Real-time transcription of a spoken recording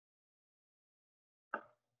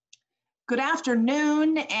Good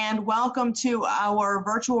afternoon and welcome to our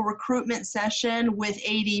virtual recruitment session with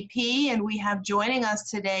ADP. And we have joining us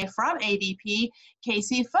today from ADP,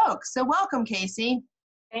 Casey Folks. So welcome, Casey.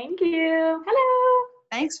 Thank you. Hello.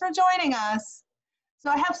 Thanks for joining us. So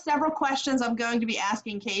I have several questions I'm going to be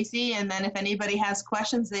asking Casey, and then if anybody has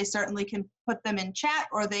questions, they certainly can put them in chat,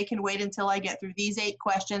 or they can wait until I get through these 8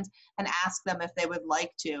 questions and ask them if they would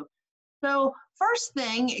like to. So first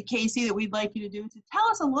thing, Casey, that we'd like you to do is to tell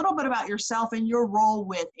us a little bit about yourself and your role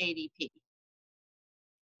with ADP.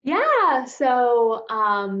 Yeah, so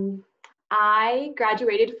I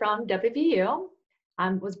graduated from WVU.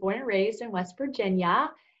 I was born and raised in West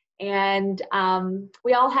Virginia, and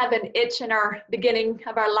we all have an itch in our beginning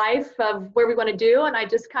of our life of where we want to do, and I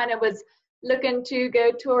just kind of was looking to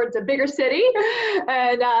go towards a bigger city,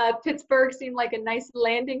 and Pittsburgh seemed like a nice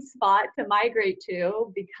landing spot to migrate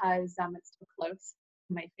to because it's so close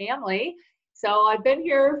to my family. So I've been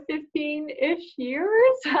here 15-ish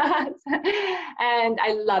years, and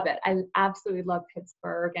I love it. I absolutely love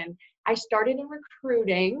Pittsburgh, and I started in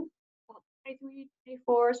recruiting, about 23,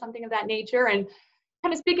 24, something of that nature, and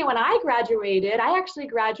kind of speaking, when I graduated, I actually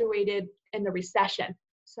graduated in the recession.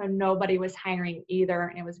 So nobody was hiring either,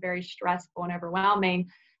 and it was very stressful and overwhelming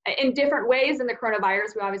in different ways. In the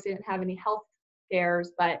coronavirus, we obviously didn't have any health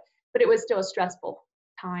scares, but it was still a stressful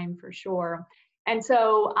time for sure. And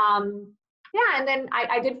so, yeah, and then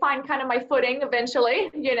I did find kind of my footing eventually,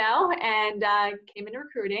 you know, and came into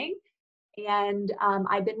recruiting. And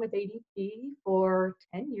I've been with ADP for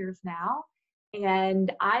 10 years now,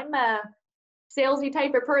 and I'm a salesy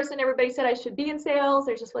type of person. Everybody said I should be in sales.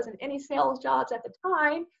 There just wasn't any sales jobs at the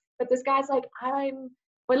time. But this guy's like,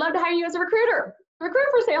 would love to hire you as a recruit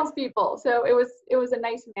for salespeople. So it was a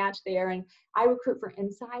nice match there. And I recruit for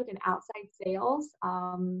inside and outside sales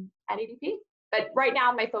at ADP. But right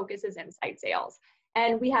now my focus is inside sales.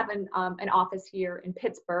 And we have an office here in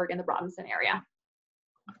Pittsburgh in the Robinson area.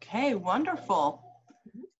 Okay, wonderful.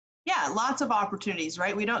 Yeah, lots of opportunities,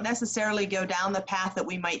 right? We don't necessarily go down the path that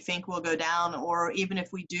we might think we'll go down, or even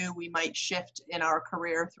if we do, we might shift in our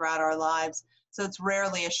career throughout our lives. So it's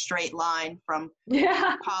rarely a straight line from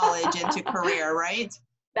college into career, right?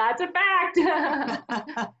 That's a fact.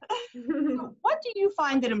 So what do you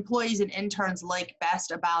find that employees and interns like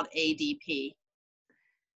best about ADP?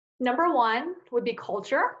 Number one would be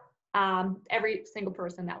culture. Every single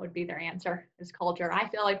person, that would be their answer, is culture. I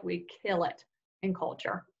feel like we kill it in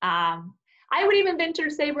culture. I would even venture to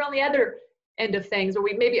say we're on the other end of things, or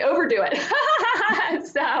we maybe overdo it.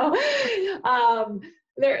 So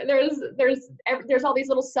there's all these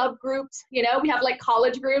little subgroups. You know, we have like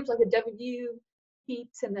college groups, like the W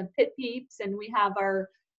peeps and the Pitt peeps, and we have our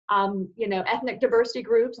you know, ethnic diversity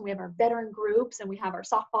groups, and we have our veteran groups, and we have our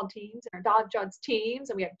softball teams and our dog judge teams,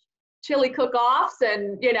 and we have chili cook-offs,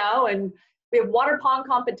 and you know, and we have water pong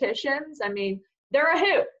competitions. I mean, they're a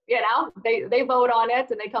hoot, you know, they vote on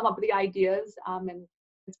it and they come up with the ideas, and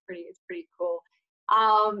it's pretty cool.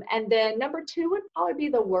 And then number 2 would probably be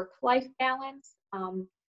the work-life balance.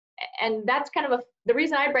 And that's kind of the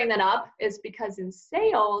reason I bring that up is because in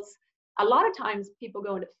sales, a lot of times people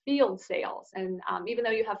go into field sales, and even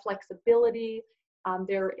though you have flexibility,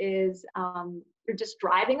 you're just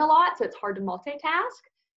driving a lot, so it's hard to multitask.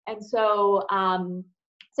 And so,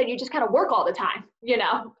 so you just kind of work all the time, you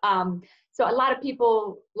know. So a lot of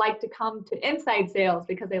people like to come to inside sales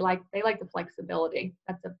because they like the flexibility.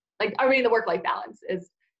 The work-life balance is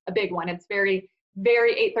a big one. It's very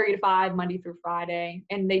 8:30 to 5, Monday through Friday,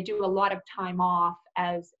 and they do a lot of time off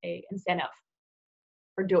as a incentive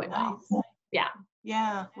for doing that. Yeah.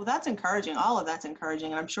 Yeah. Well, that's encouraging. All of that's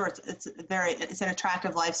encouraging, and I'm sure it's an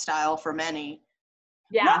attractive lifestyle for many.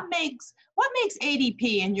 Yeah. What makes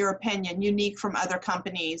ADP, in your opinion, unique from other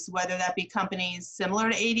companies, whether that be companies similar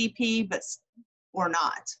to ADP or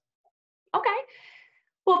not? Okay.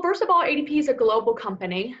 Well, first of all, ADP is a global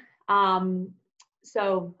company.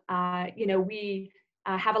 So you know, we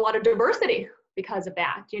have a lot of diversity because of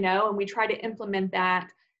that, you know, and we try to implement that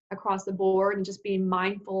across the board, and just being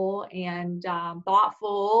mindful and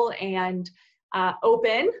thoughtful and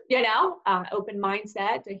open, you know, open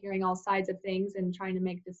mindset to hearing all sides of things and trying to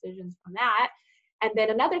make decisions from that. And then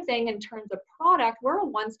another thing in terms of product, we're a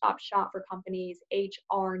one-stop shop for companies'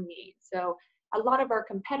 HR needs. So a lot of our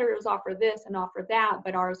competitors offer this and offer that,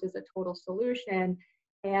 but ours is a total solution.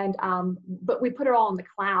 And but we put it all in the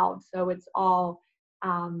cloud, so it's all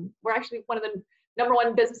we're actually one of the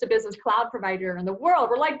 #1 business-to-business cloud provider in the world.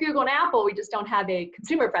 We're like Google and Apple. We just don't have a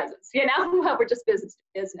consumer presence, you know. We're just business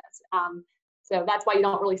to business. So that's why you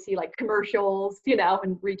don't really see like commercials, you know,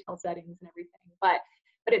 in retail settings and everything. But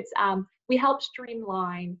it's we help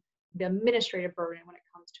streamline the administrative burden when it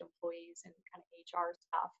comes to employees and kind of HR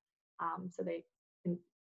stuff. So they can,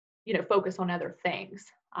 you know, focus on other things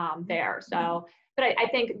there. So, but I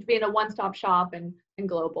think being a one-stop shop and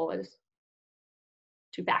global is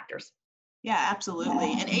two factors. Yeah,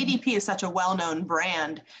 absolutely. And ADP is such a well-known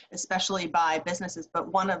brand, especially by businesses.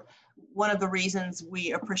 But one of the reasons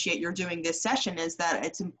we appreciate your doing this session is that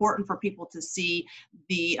it's important for people to see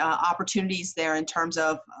the opportunities there in terms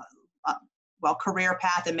of well, career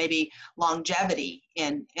path and maybe longevity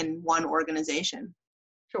in one organization.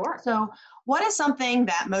 Sure. So what is something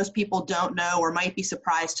that most people don't know or might be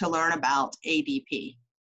surprised to learn about ADP?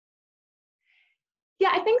 Yeah,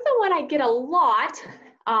 I think the one I get a lot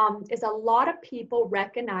is a lot of people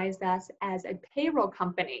recognize us as a payroll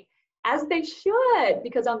company, as they should,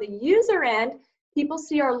 because on the user end, people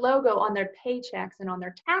see our logo on their paychecks and on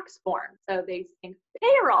their tax form. So they think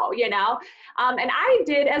payroll, you know. And I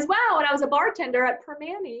did as well when I was a bartender at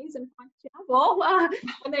Permanis in Pontiago.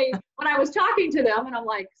 When I was talking to them, and I'm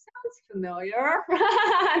like, sounds familiar.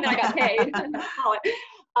 And then I got paid.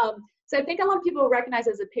 So I think a lot of people recognize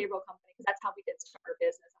us as a payroll company because that's how we did start our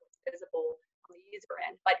business. And it's visible on the user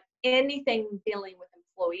end. But anything dealing with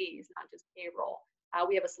employees, not just payroll,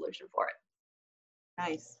 we have a solution for it.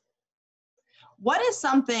 Nice. What is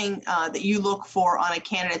something that you look for on a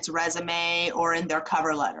candidate's resume or in their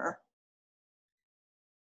cover letter?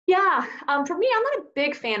 Yeah, for me, I'm not a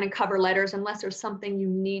big fan of cover letters unless there's something you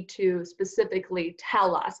need to specifically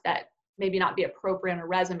tell us that maybe not be appropriate on a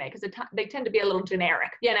resume, because they tend to be a little generic,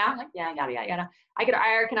 you know, like, yeah, yada. I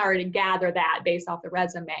can already gather that based off the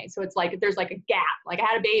resume. So it's like, if there's like a gap, like I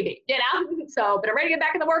had a baby, you know, so, but I'm ready to get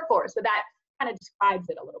back in the workforce. So that kind of describes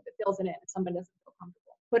it a little bit, fills it in if someone doesn't feel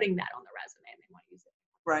comfortable putting that on the resume and they want to use it.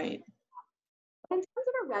 Right. But in terms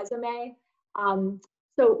of a resume,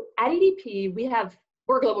 so at ADP,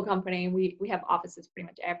 we're a global company. We have offices pretty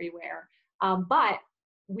much everywhere. But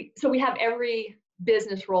we have every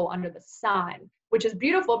business role under the sun, which is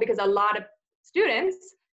beautiful because a lot of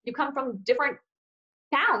students, you come from different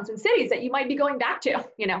towns and cities that you might be going back to,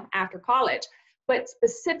 you know, after college. But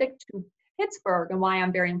specific to Pittsburgh, and why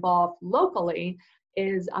I'm very involved locally,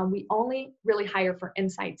 is we only really hire for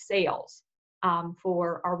inside sales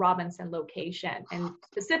for our Robinson location, and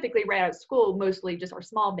specifically right out of school, mostly just our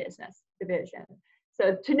small business division.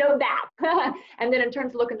 So to know that. And then in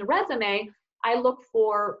terms of looking at the resume, I look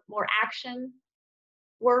for more action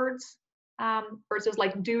words versus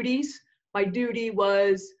like duties. My duty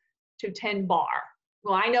was to tend bar.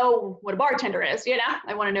 Well, I know what a bartender is, you know,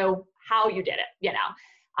 I want to know how you did it, you know.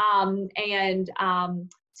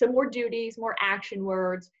 So more duties, more action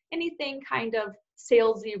words, anything kind of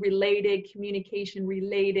salesy related, communication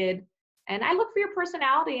related. And I look for your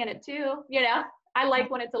personality in it too, you know. I like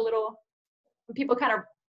when it's a little, when people kind of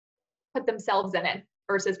put themselves in it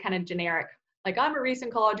versus kind of generic. Like, I'm a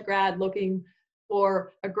recent college grad looking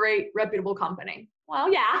for a great reputable company.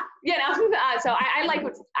 Well, yeah, you know. So I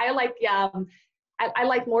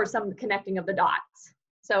like more some connecting of the dots.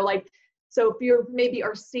 So if you maybe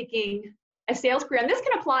are seeking a sales career, and this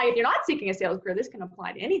can apply if you're not seeking a sales career, this can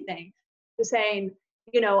apply to anything, to saying,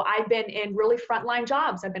 you know, I've been in really frontline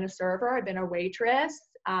jobs. I've been a server, I've been a waitress.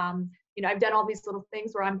 You know, I've done all these little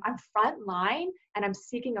things where I'm frontline and I'm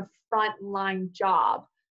seeking a frontline job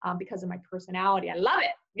because of my personality. I love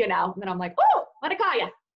it, you know. And then I'm like, oh, let it call you.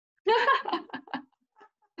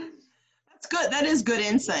 That's good. That is good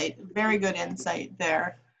insight. Very good insight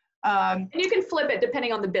there. And you can flip it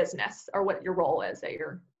depending on the business or what your role is that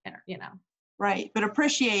you're in, you know. Right, but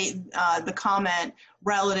appreciate the comment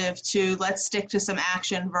relative to let's stick to some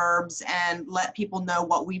action verbs and let people know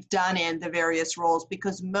what we've done in the various roles,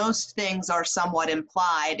 because most things are somewhat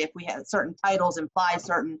implied. If we have certain titles imply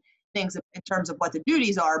certain things in terms of what the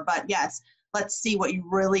duties are, but yes, let's see what you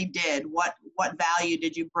really did. What value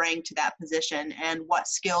did you bring to that position, and what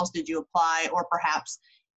skills did you apply or perhaps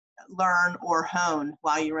learn or hone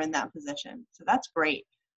while you were in that position? So that's great.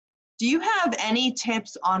 Do you have any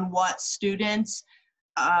tips on what students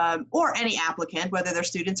or any applicant, whether they're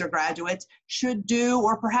students or graduates, should do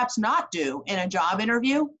or perhaps not do in a job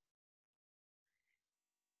interview?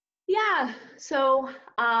 Yeah, so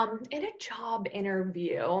in a job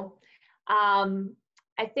interview, I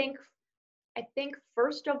think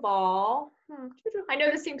first of all, I know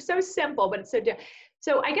this seems so simple, but it's so different.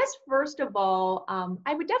 So I guess first of all,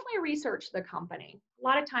 I would definitely research the company. A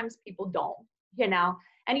lot of times people don't, you know,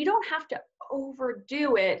 and you don't have to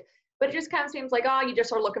overdo it, but it just kind of seems like, oh, you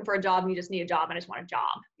just are looking for a job and you just need a job and I just want a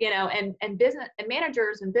job, you know. And business and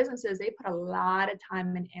managers and businesses, they put a lot of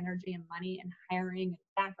time and energy and money and hiring and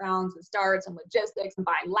backgrounds and starts and logistics and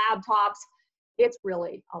buying laptops, it's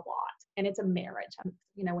really a lot, and it's a marriage.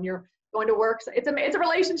 You know, when you're going to work, so it's a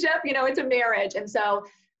relationship, you know, it's a marriage. And so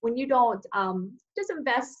when you don't just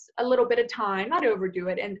invest a little bit of time, not overdo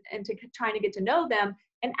it, and to trying to get to know them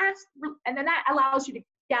and ask, and then that allows you to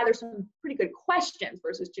gather some pretty good questions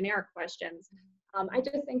versus generic questions. I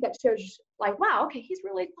just think that shows like, wow, okay, he's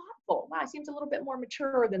really thoughtful. Wow, he seems a little bit more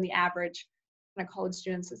mature than the average kind of college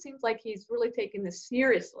students. It seems like he's really taking this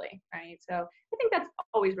seriously, right? So I think that's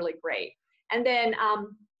always really great. And then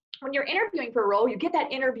when you're interviewing for a role, you get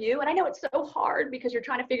that interview, and I know it's so hard because you're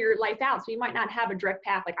trying to figure your life out, so you might not have a direct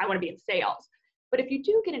path like I want to be in sales. But if you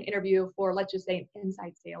do get an interview for, let's just say, an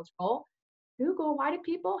inside sales role, Google, why do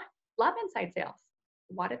people love inside sales?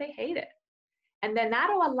 Why do they hate it? And then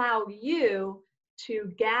that'll allow you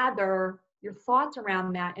to gather your thoughts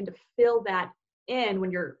around that and to fill that in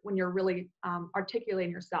when you're really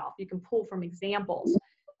articulating yourself. You can pull from examples.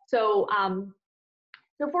 So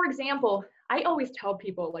for example, I always tell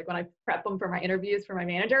people, like when I prep them for my interviews for my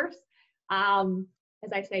managers,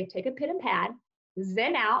 as I say, take a pen and pad,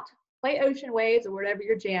 zen out, play ocean waves or whatever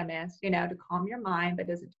your jam is, you know, to calm your mind, but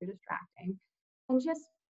isn't too distracting. And just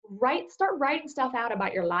start writing stuff out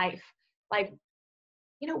about your life. Like,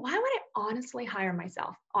 you know, why would I honestly hire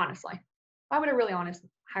myself? Honestly, why would I really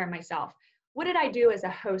hire myself? What did I do as a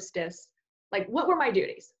hostess? Like, what were my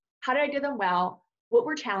duties? How did I do them well? What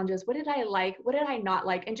were challenges? What did I like? What did I not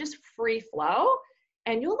like? And just free flow.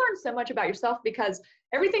 And you'll learn so much about yourself because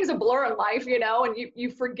everything's a blur in life, you know, and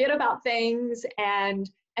you forget about things. And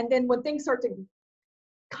then when things start to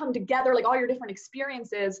come together, like all your different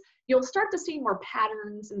experiences, you'll start to see more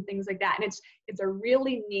patterns and things like that. And it's a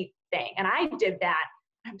really neat thing. And I did that.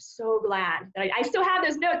 I'm so glad that I still have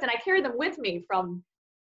those notes and I carry them with me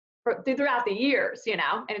throughout the years, you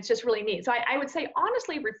know, and it's just really neat. So I would say,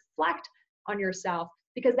 honestly, reflect on yourself,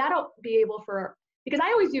 because that'll be able because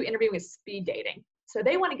I always do interviewing with speed dating. So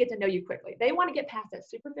they want to get to know you quickly. They want to get past that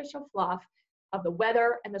superficial fluff of the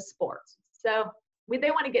weather and the sports. So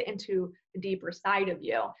they want to get into the deeper side of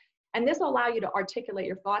you. And this will allow you to articulate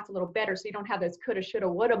your thoughts a little better so you don't have those coulda, shoulda,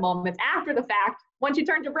 woulda moments after the fact once you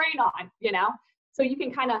turned your brain on, you know? So you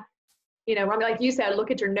can kind of, you know, like you said,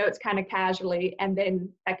 look at your notes kind of casually, and then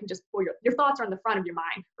that can just pull your thoughts are in the front of your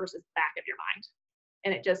mind versus the back of your mind.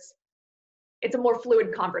 And it's a more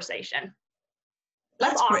fluid conversation.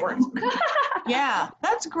 Less awkward. Yeah,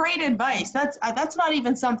 that's great advice. That's not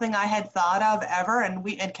even something I had thought of ever.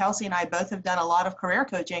 And Kelsey and I both have done a lot of career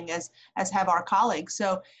coaching as have our colleagues.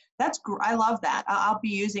 So I love that. I'll be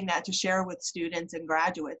using that to share with students and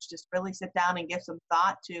graduates. Just really sit down and give some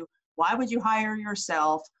thought to why would you hire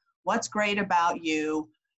yourself? What's great about you?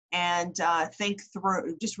 And think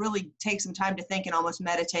through, just really take some time to think and almost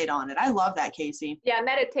meditate on it. I love that, Casey. Yeah,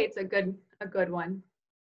 meditate's a good one.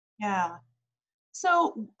 Yeah.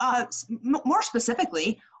 So more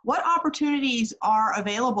specifically, what opportunities are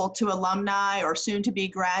available to alumni or soon-to-be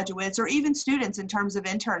graduates or even students in terms of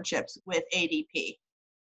internships with ADP?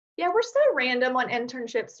 Yeah, we're so random on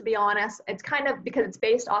internships, to be honest. It's kind of because it's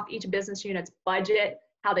based off each business unit's budget,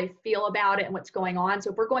 how they feel about it and what's going on.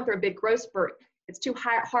 So if we're going through a big growth spurt, it's too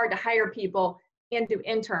hard to hire people and do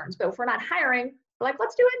interns. But if we're not hiring, we're like,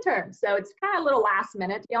 let's do interns. So it's kind of a little last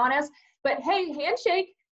minute, to be honest. But hey, handshake.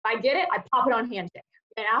 If I get it, I pop it on handshake,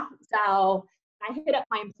 you know? So I hit up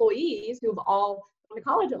my employees who've all gone to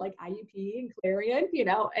college at like IUP and Clarion, you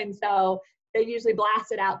know, and so they usually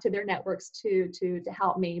blast it out to their networks to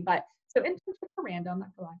help me. But so internships are random, not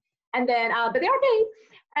gonna lie. And then, but they are paid.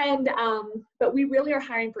 And, but we really are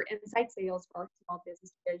hiring for inside sales for our small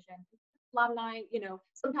business division. Alumni, you know,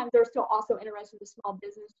 sometimes they're still also interested in small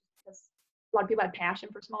business because a lot of people have passion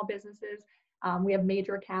for small businesses. We have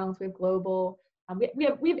major accounts, we have global. We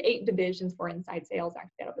have 8 divisions for inside sales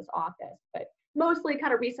actually out of this office, but mostly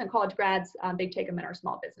kind of recent college grads, they take them in our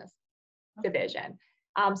small business division.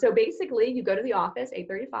 So basically you go to the office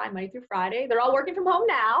 8:35 Monday through Friday. They're all working from home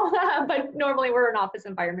now, but normally we're an office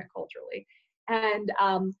environment culturally. And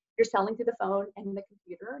you're selling through the phone and the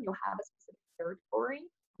computer, and you'll have a specific territory,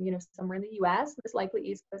 you know, somewhere in the US, most likely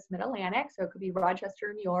East Coast, Mid-Atlantic. So it could be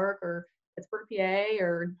Rochester, New York, or Pittsburgh, PA,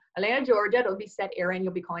 or Atlanta, Georgia. It'll be set area, and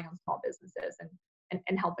you'll be calling on small businesses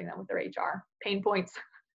and helping them with their HR pain points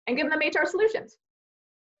and giving them HR solutions.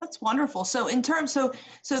 That's wonderful. So in terms, so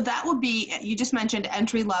that would be, you just mentioned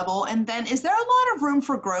entry level, and then is there a lot of room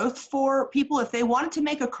for growth for people if they wanted to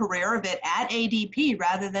make a career of it at ADP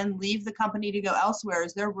rather than leave the company to go elsewhere?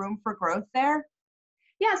 Is there room for growth there?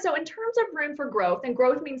 Yeah, so in terms of room for growth, and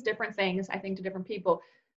growth means different things, I think, to different people.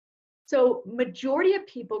 So majority of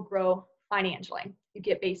people grow financially. You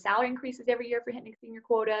get base salary increases every year for hitting senior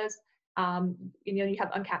quotas. You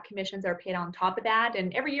have uncapped commissions that are paid on top of that.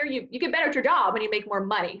 And every year you get better at your job and you make more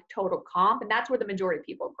money, total comp. And that's where the majority of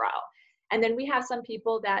people grow. And then we have some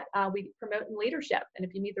people that we promote in leadership. And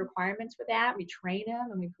if you meet the requirements for that, we train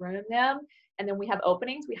them and we groom them. And then we have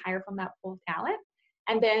openings, we hire from that pool of talent.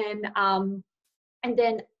 And then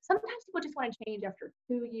sometimes people just want to change after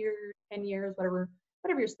 2 years, 10 years, whatever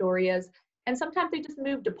your story is. And sometimes they just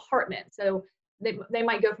move departments. So they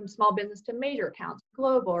might go from small business to major accounts,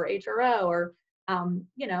 global or HRO or,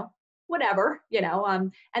 whatever,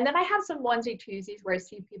 and then I have some onesie twosies where I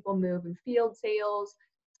see people move in field sales.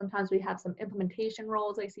 Sometimes we have some implementation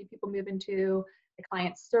roles I see people move into, the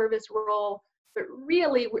client service role. But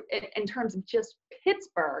really, in terms of just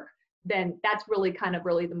Pittsburgh, then that's really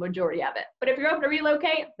the majority of it. But if you're open to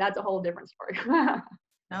relocate, that's a whole different story.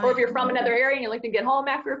 Or if you're from another area and you like to get home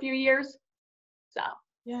after a few years. So.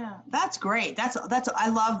 Yeah, that's great. I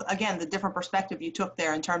love, again, the different perspective you took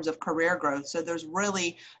there in terms of career growth. So there's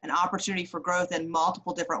really an opportunity for growth in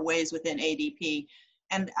multiple different ways within ADP.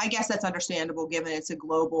 And I guess that's understandable given it's a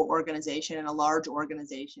global organization and a large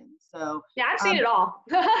organization. So yeah, I've seen it all.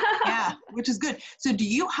 Yeah, which is good. So do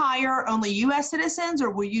you hire only US citizens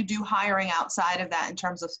or will you do hiring outside of that in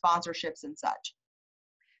terms of sponsorships and such?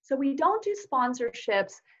 So we don't do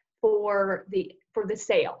sponsorships for the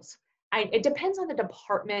sales. It depends on the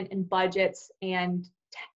department and budgets and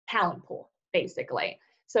talent pool, basically.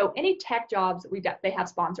 So any tech jobs, they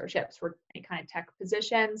have sponsorships for any kind of tech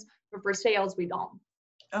positions, but for sales, we don't.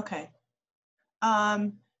 Okay.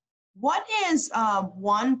 What is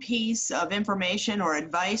one piece of information or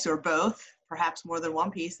advice or both, perhaps more than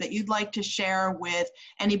one piece, that you'd like to share with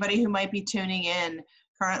anybody who might be tuning in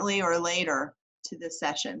currently or later to this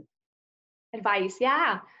session? Advice,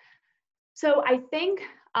 yeah. So I think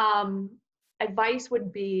advice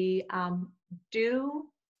would be do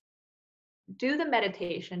the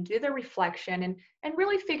meditation, do the reflection, and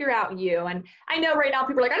really figure out you. And I know right now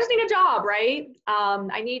people are like, I just need a job, right?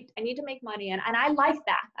 I need to make money, and I like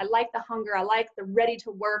that. I like the hunger. I like the ready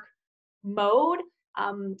to work mode.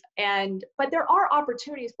 But there are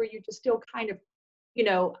opportunities for you to still kind of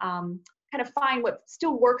find what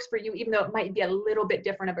still works for you, even though it might be a little bit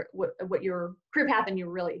different of what your career path and you're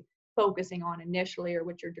really focusing on initially, or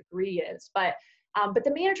what your degree is. But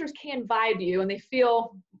the managers can vibe you, and they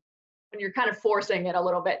feel when you're kind of forcing it a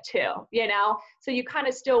little bit too, so you kind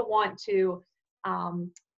of still want to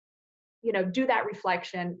do that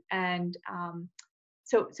reflection, and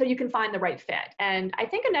so you can find the right fit. And I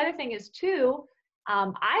think another thing is too,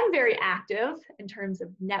 I'm very active in terms of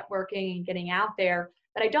networking and getting out there,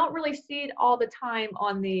 but I don't really see it all the time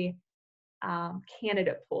on the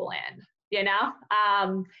candidate pool end,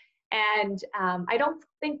 and I don't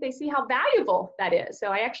think they see how valuable that is. So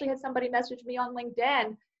I actually had somebody message me on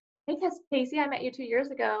LinkedIn, hey, Casey, I met you 2 years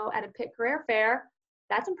ago at a Pitt Career Fair.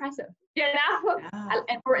 That's impressive, Yeah.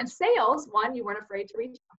 And for in sales, one, you weren't afraid to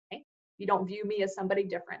reach out. Okay? You don't view me as somebody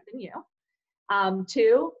different than you.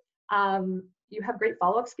 Two, you have great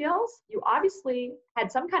follow-up skills. You obviously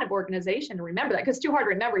had some kind of organization to remember that, because it's too hard to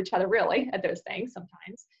remember each other really at those things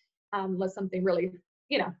sometimes, unless something really,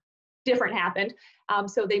 different happened.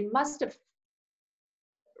 So they must have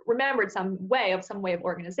remembered some way of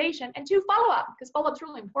organization. And two, follow-up, because follow-up is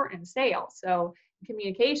really important in sales, so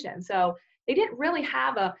communication. So they didn't really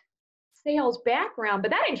have a sales background, but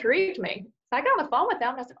that intrigued me. So I got on the phone with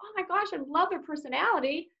them and I said, oh my gosh, I love their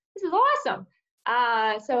personality. This is awesome.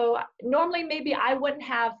 So normally maybe I wouldn't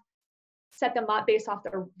have set them up based off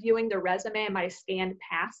their viewing their resume. I might have scanned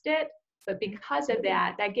past it, but because of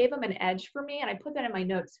that gave them an edge for me, and I put that in my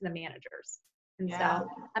notes to the managers. And so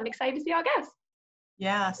I'm excited to see how it goes.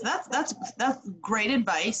 Yeah, so that's great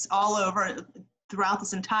advice all over throughout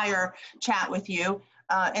this entire chat with you.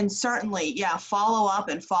 And certainly, follow up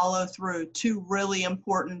and follow through, two really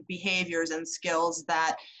important behaviors and skills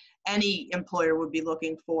that any employer would be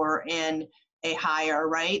looking for in a hire,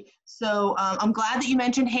 right? So I'm glad that you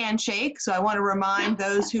mentioned handshake. So I want to remind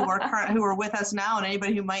those who are with us now, and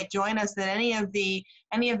anybody who might join us, that any of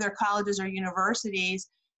their colleges or universities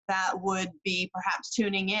that would be perhaps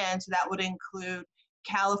tuning in, so that would include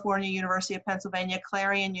California University of Pennsylvania,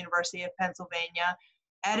 Clarion University of Pennsylvania,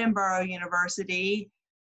 Edinburgh University,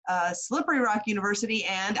 Slippery Rock University,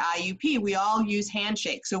 and IUP. We all use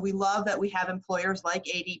Handshake. So we love that we have employers like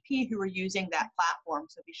ADP who are using that platform.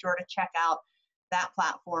 So be sure to check out that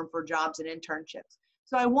platform for jobs and internships.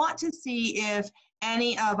 So I want to see if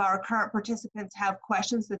any of our current participants have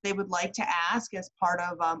questions that they would like to ask as part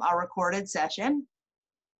of our recorded session.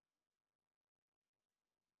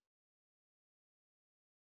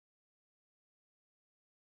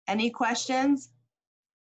 Any questions?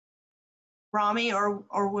 Rami or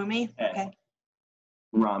Wumi? Okay.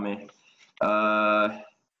 Rami.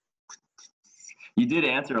 You did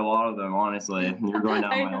answer a lot of them, honestly. You're going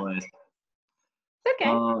down my list. Okay.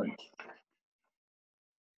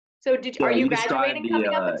 So are you graduating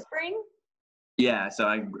coming up in spring? Yeah, so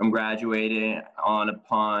I'm graduating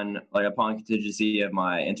upon contingency of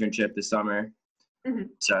my internship this summer. Mm-hmm.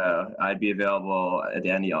 So I'd be available at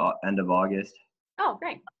the end of August. Oh,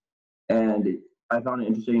 great. And I found it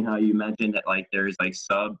interesting how you mentioned that like there's like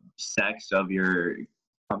subsects of your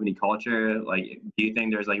company culture. Like, do you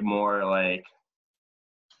think there's like more like,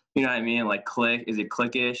 you know what I mean? Like is it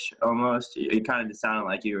cliquish almost? It kind of just sounded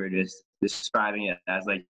like you were just describing it as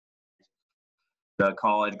like the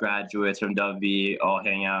college graduates from WV all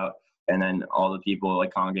hang out, and then all the people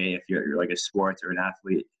like congregate if you're like a sports or an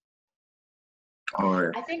athlete.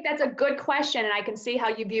 Or I think that's a good question, and I can see how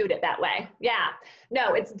you viewed it that way. Yeah,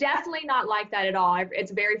 no, it's definitely not like that at all.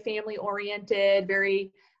 It's very family oriented,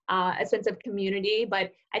 very a sense of community,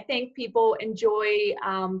 but I think people enjoy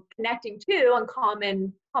connecting too on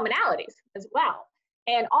commonalities as well.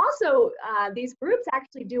 And also, these groups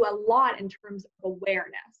actually do a lot in terms of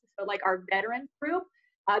awareness. So like our veterans group,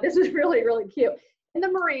 this is really, really cute. In the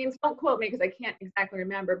Marines, don't quote me because I can't exactly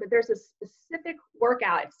remember, but there's a specific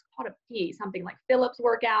workout. It's called a P, something like Phillips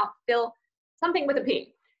workout, something with a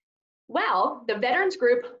P. Well, the veterans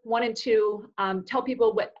group wanted to tell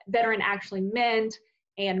people what veteran actually meant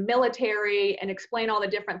and military and explain all the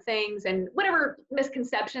different things and whatever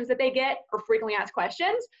misconceptions that they get or frequently asked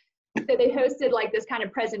questions. So they hosted like this kind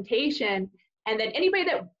of presentation, and then anybody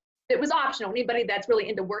that was optional, anybody that's really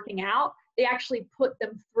into working out, they actually put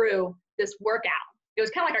them through this workout. It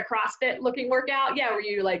was kind of like a CrossFit looking workout. Yeah, where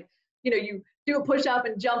you like, you do a push up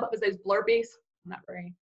and jump up as those burpees.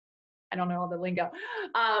 I don't know all the lingo.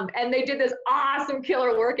 And they did this awesome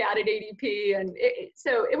killer workout at ADP. And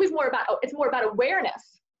so it was it's more about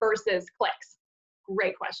awareness versus clicks.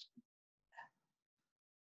 Great question.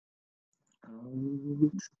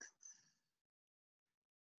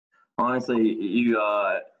 Honestly,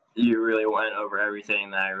 you really went over everything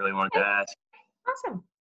that I really wanted to ask. Awesome.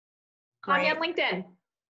 Call me on LinkedIn.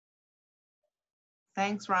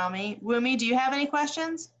 Thanks, Rami. Wumi, do you have any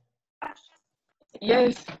questions?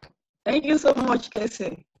 Yes. Thank you so much,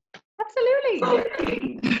 Casey.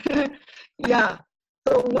 Absolutely. Yeah.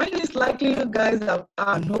 So when is likely you guys have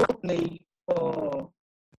an opening for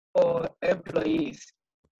employees?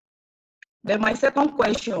 Then my second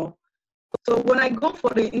question. So when I go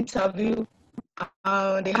for the interview,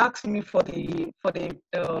 they ask me for the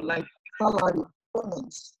like salary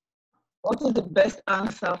payments. What is the best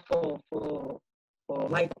answer for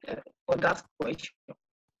that question?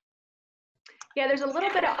 Yeah, there's a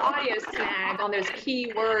little bit of audio snag on those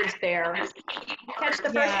key words there. Catch the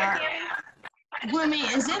first one, Tammy?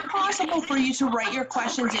 Wumi, is it possible for you to write your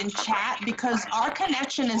questions in chat, because our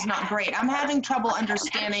connection is not great? I'm having trouble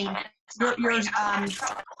understanding yours.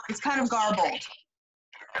 It's kind of garbled.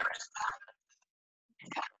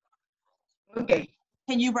 Okay.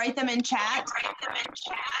 Can you write them in chat?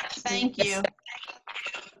 Thank you.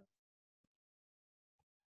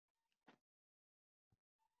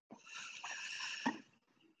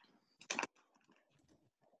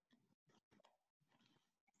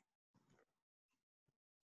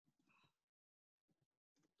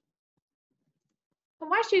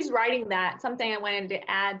 While she's writing that, something I wanted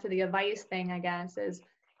to add to the advice thing, I guess, is,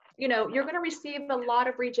 you're going to receive a lot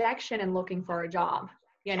of rejection in looking for a job,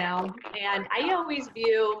 and I always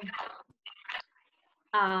view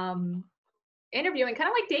interviewing kind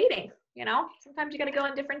of like dating, sometimes you got to go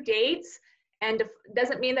on different dates, and it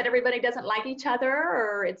doesn't mean that everybody doesn't like each other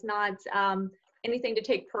or it's not anything to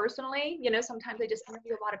take personally. Sometimes they just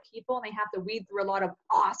interview a lot of people and they have to weed through a lot of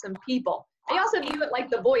awesome people. I also view it like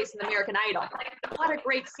The Voice and American Idol. A lot of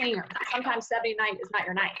great singers. Sometimes Saturday night is not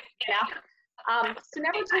your night, So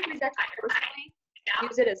never take rejection personally.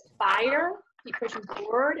 Use it as fire. Keep pushing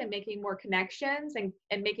forward and making more connections and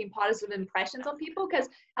making positive impressions on people, because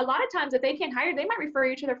a lot of times if they can't hire, they might refer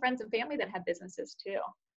you to their friends and family that have businesses too.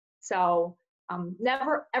 So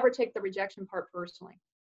never ever take the rejection part personally.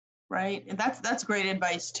 Right, and that's great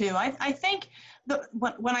advice too. I think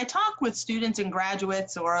when I talk with students and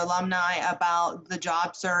graduates or alumni about the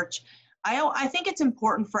job search, I think it's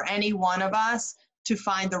important for any one of us to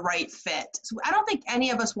find the right fit. So I don't think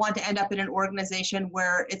any of us want to end up in an organization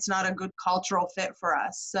where it's not a good cultural fit for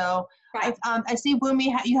us. So right. I see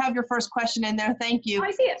Wumi, you have your first question in there. Thank you. Oh,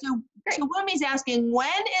 I see it. So Wumi's asking, when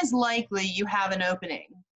is likely you have an opening?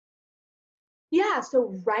 Yeah,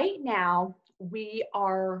 so right now we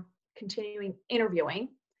are continuing interviewing,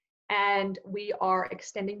 and we are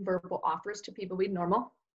extending verbal offers to people we normally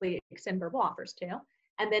typically extend verbal offers to.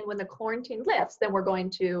 And then when the quarantine lifts, then we're going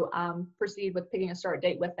to proceed with picking a start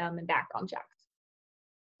date with them and background checks.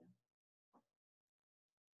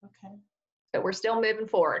 Okay. So we're still moving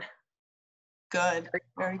forward. Good,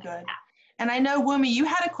 very good. And I know, Wumi, you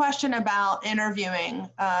had a question about interviewing,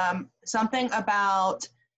 something about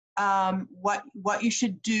what you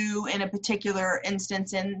should do in a particular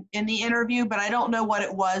instance in the interview, but I don't know what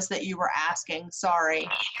it was that you were asking. Sorry.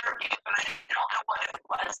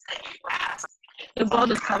 About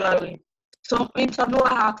the salary. Some interviewer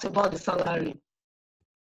asked about the salary.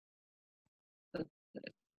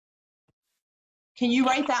 Can you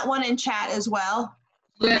write that one in chat as well?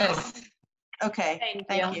 Yes. Okay,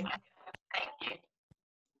 thank you.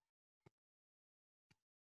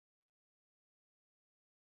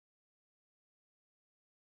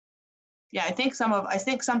 Yeah, I think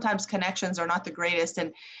sometimes connections are not the greatest,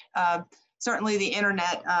 and certainly the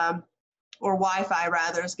internet or Wi-Fi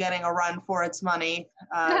rather is getting a run for its money.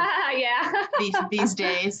 Yeah. these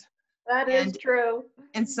days. That is true.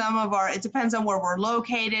 And it depends on where we're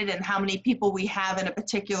located and how many people we have in a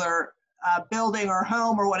particular building or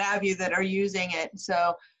home or what have you that are using it.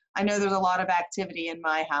 So I know there's a lot of activity in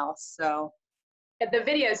my house. So the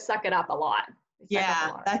videos suck it up a lot.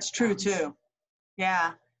 Yeah, that's true too.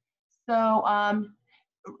 Yeah. So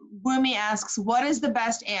Wumi asks, what is the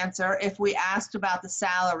best answer if we asked about the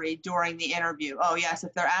salary during the interview? Oh yes,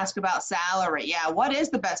 if they're asked about salary. Yeah, what is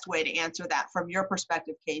the best way to answer that from your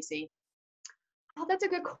perspective, Casey? Oh, that's a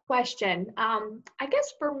good question. I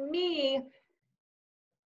guess for me,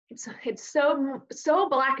 it's so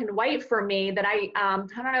black and white for me that I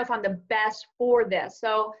don't know if I'm the best for this.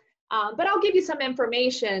 So, but I'll give you some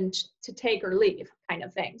information to take or leave kind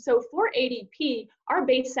of thing. So for ADP, our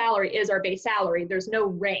base salary is our base salary. There's no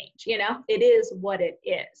range, you know, it is what it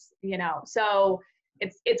is, you know. So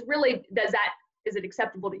it's really, is it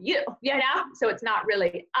acceptable to you, you know? So it's not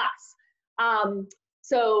really us.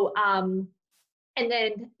 And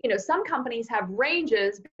then, you know, some companies have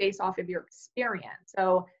ranges based off of your experience.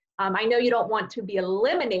 So I know you don't want to be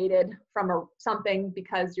eliminated from something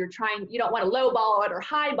because you don't want to lowball it or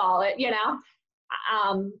highball it, you know.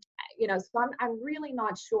 So I'm really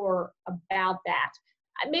not sure about that.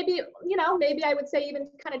 Maybe I would say even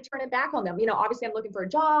kind of turn it back on them. You know, obviously I'm looking for a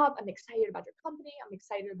job. I'm excited about your company. I'm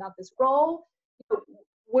excited about this role. You know,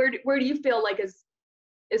 where do you feel like is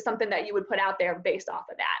something that you would put out there based off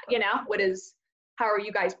of that? You know, how are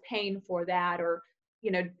you guys paying for that? Or,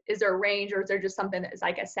 you know, is there a range, or is there just something that is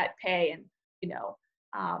like a set pay? And, you know,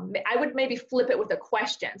 I would maybe flip it with a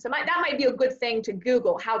question. So that might be a good thing to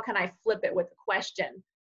Google. How can I flip it with a question?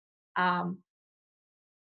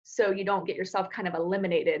 So you don't get yourself kind of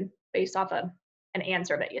eliminated based off of an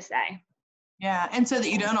answer that you say. Yeah, and so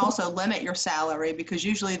that you don't also limit your salary, because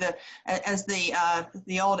usually as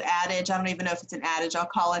the old adage, I don't even know if it's an adage, I'll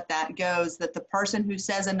call it that, goes that the person who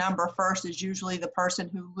says a number first is usually the person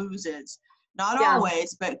who loses. Not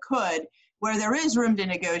always, but could. Where there is room to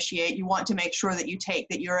negotiate, you want to make sure that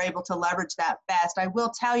you're able to leverage that best. I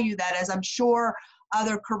will tell you that, as I'm sure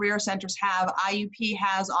other career centers have, IUP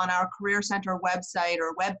has on our career center website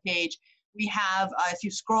or webpage, we have, if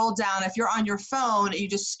you scroll down, if you're on your phone, you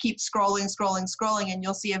just keep scrolling, and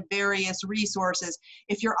you'll see various resources.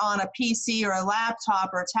 If you're on a PC or a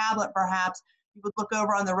laptop or a tablet, perhaps, you would look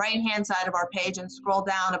over on the right-hand side of our page and scroll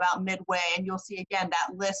down about midway, and you'll see, again,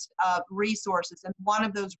 that list of resources. And one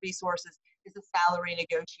of those resources is a salary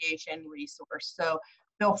negotiation resource. So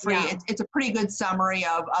feel free. Yeah. It's a pretty good summary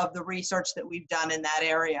of the research that we've done in that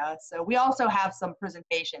area. So we also have some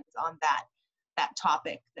presentations on that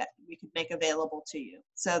topic that we could make available to you.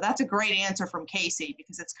 So that's a great answer from Casey,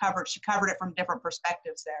 because she covered it from different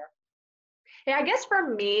perspectives there. Yeah, I guess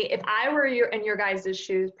for me, if I were in your guys'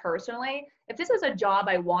 shoes personally, if this was a job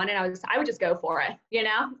I wanted, I would just go for it. You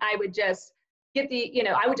know, I would just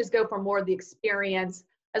I would just go for more of the experience,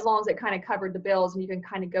 as long as it kind of covered the bills, and you can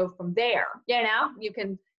kind of go from there. You know, you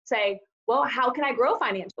can say, well, how can I grow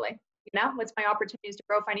financially? You know, what's my opportunities to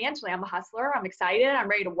grow financially? I'm a hustler. I'm excited. I'm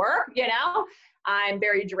ready to work. You know, I'm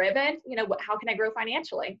very driven. You know, how can I grow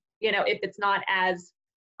financially? You know, if it's not as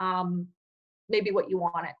maybe what you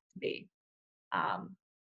want it to be.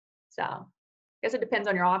 So I guess it depends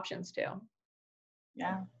on your options too.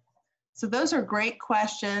 Yeah. So those are great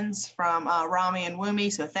questions from Rami and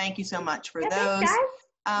Wumi. So thank you so much for those.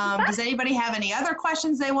 Does anybody have any other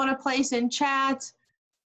questions they want to place in chat?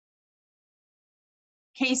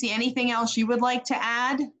 Casey, anything else you would like to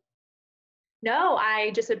add? No,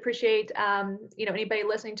 I just appreciate, anybody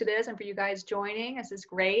listening to this, and for you guys joining. This is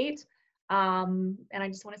great. And I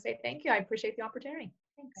just want to say thank you. I appreciate the opportunity.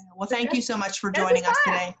 Thanks. Well, thank you so much for This was joining us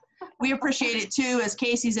fun. today. We appreciate it too, as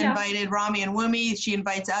Casey's Yeah. invited Rami and Wumi. She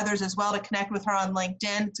invites others as well to connect with her on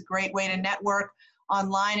LinkedIn. It's a great way to network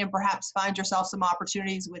online and perhaps find yourself some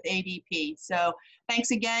opportunities with ADP. So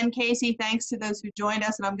thanks again, Casey. Thanks to those who joined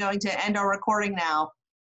us, and I'm going to end our recording now.